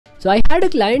So I had a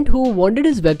client who wanted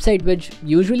his website, which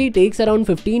usually takes around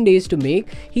 15 days to make.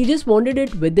 He just wanted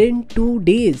it within 2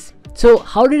 days. So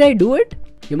how did I do it?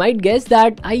 You might guess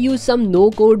that I use some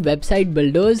no-code website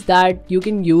builders that you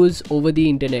can use over the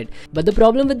internet. But the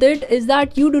problem with it is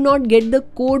that you do not get the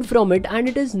code from it and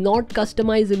it is not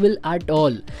customizable at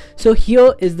all. So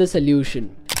here is the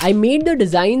solution. I made the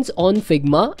designs on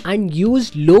Figma and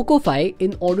used Locofy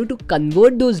in order to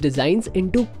convert those designs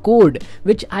into code,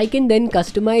 which I can then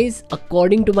customize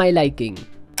according to my liking.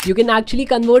 You can actually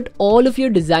convert all of your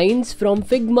designs from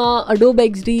Figma, Adobe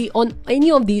XD on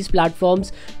any of these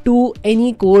platforms to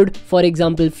any code, for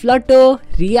example Flutter,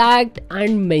 React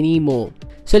and many more.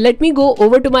 So let me go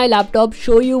over to my laptop,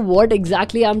 show you what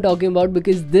exactly I'm talking about,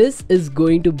 because this is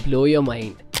going to blow your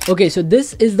mind. Okay, so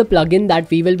this is the plugin that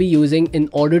we will be using in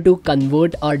order to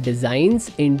convert our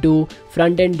designs into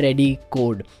front-end ready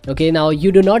code. Okay, now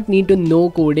you do not need to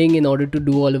know coding in order to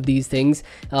do all of these things.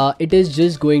 It is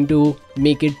just going to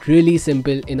make it really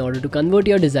simple in order to convert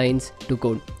your designs to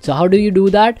code. So how do you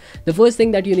do that? The first thing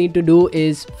that you need to do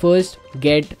is first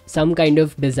get some kind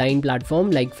of design platform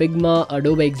like Figma,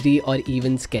 Adobe XD or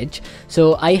even Sketch.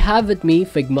 So I have with me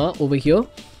Figma over here,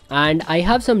 and I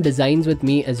have some designs with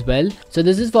me as well. So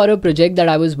this is for a project that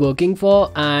I was working for,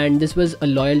 and this was a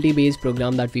loyalty based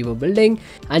program that we were building,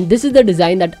 and this is the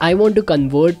design that I want to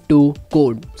convert to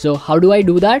code. So how do I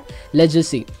do that? Let's just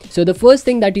see. So the first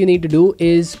thing that you need to do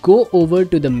is go over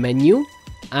to the menu,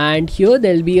 and here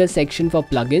there'll be a section for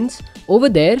plugins. Over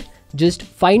there, just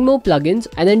find more plugins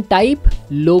and then type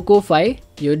Locofy.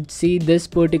 You'd see this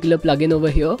particular plugin over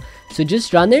here. So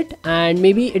just run it and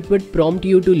maybe it would prompt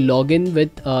you to log in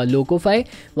with Locofy.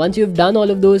 Once you've done all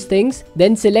of those things,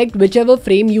 then select whichever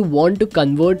frame you want to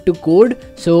convert to code.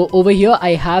 So over here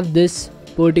I have this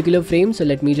particular frame, so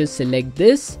let me just select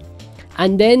this.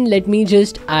 And then let me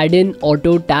just add in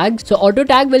auto tag. So auto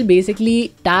tag will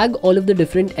basically tag all of the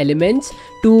different elements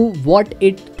to what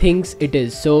it thinks it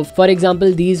is. So for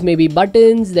example, these may be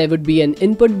buttons, there would be an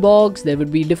input box, there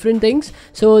would be different things.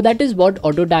 So that is what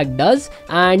auto tag does,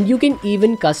 and you can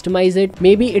even customize it.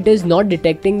 Maybe it is not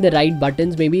detecting the right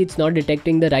buttons, maybe it's not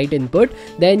detecting the right input,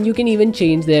 then you can even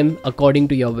change them according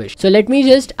to your wish. So let me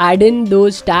just add in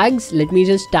those tags. Let me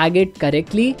just tag it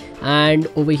correctly, and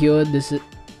over here this is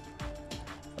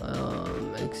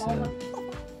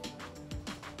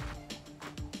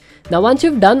now once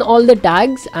you've done all the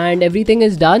tags and everything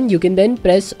is done, you can then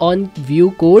press on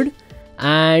view code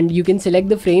and you can select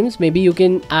the frames. Maybe you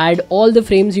can add all the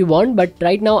frames you want, but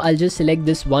right now I'll just select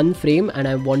this one frame and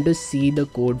I want to see the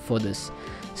code for this.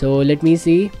 So let me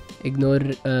see, ignore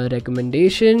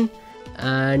recommendation,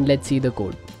 and let's see the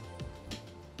code.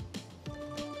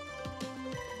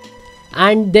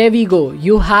 And there we go.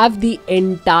 You have the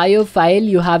entire file.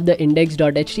 You have the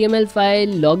index.html file,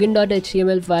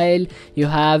 login.html file, you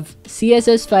have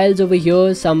CSS files over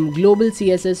here, some global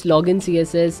CSS, login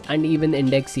CSS, and even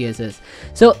index CSS.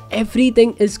 So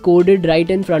everything is coded right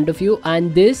in front of you,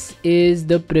 and this is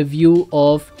the preview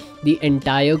of the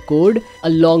entire code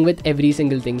along with every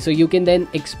single thing. So you can then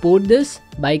export this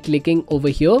by clicking over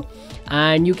here,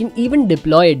 and you can even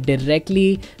deploy it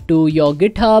directly to your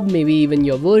GitHub, maybe even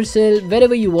your Vercel,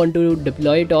 wherever you want to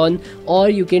deploy it on, or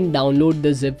you can download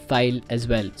the zip file as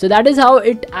well. So that is how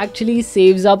it actually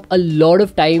saves up a lot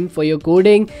of time for your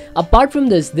coding. Apart from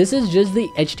this is just the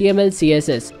HTML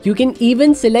CSS. You can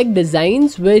even select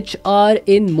designs which are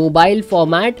in mobile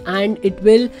format and it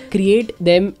will create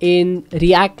them in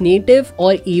React Native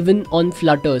or even on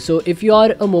Flutter. So if you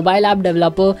are a mobile app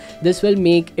developer, this will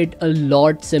make it a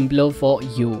lot simpler for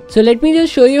you. So let me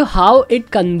just show you how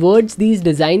it converts these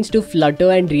designs to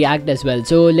Flutter and React as well.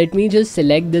 So let me just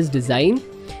select this design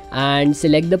and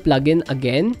select the plugin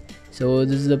again. So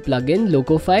this is the plugin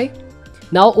Locofy.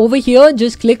 Now over here,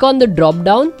 just click on the drop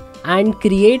down and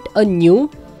create a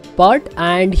new part,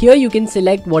 and here you can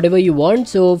select whatever you want.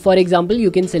 So for example,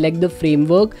 you can select the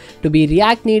framework to be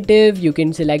React Native, you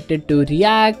can select it to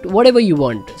React, whatever you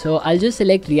want. So I'll just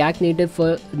select React Native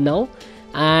for now,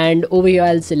 and over here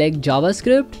I'll select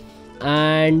JavaScript,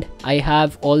 and I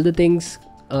have all the things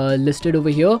listed over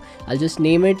here. I'll just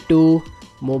name it to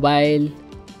mobile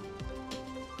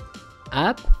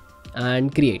app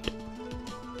and create.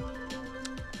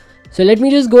 So let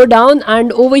me just go down,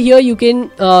 and over here you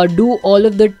can do all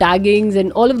of the taggings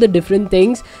and all of the different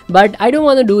things, but I don't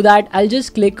want to do that. I'll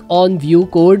just click on view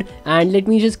code and let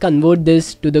me just convert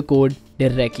this to the code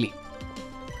directly.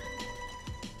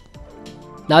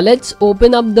 Now let's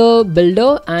open up the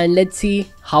builder and let's see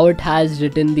how it has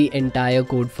written the entire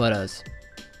code for us.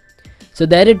 So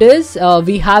there it is.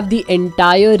 We have the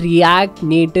entire React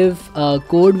Native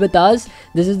code with us.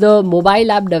 This is the mobile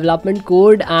app development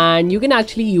code, and you can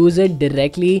actually use it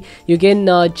directly. You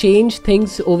can change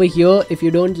things over here if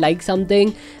you don't like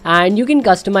something, and you can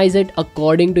customize it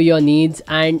according to your needs,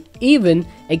 and even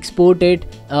export it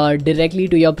directly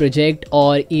to your project,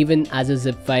 or even as a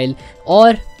zip file,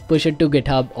 or push it to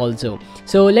GitHub also.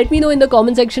 So let me know in the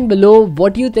comment section below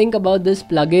what you think about this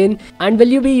plugin, and will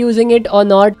you be using it or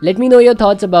not. Let me know your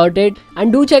thoughts about it,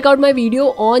 and do check out my video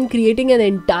on creating an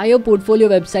entire portfolio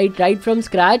website right from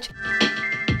scratch.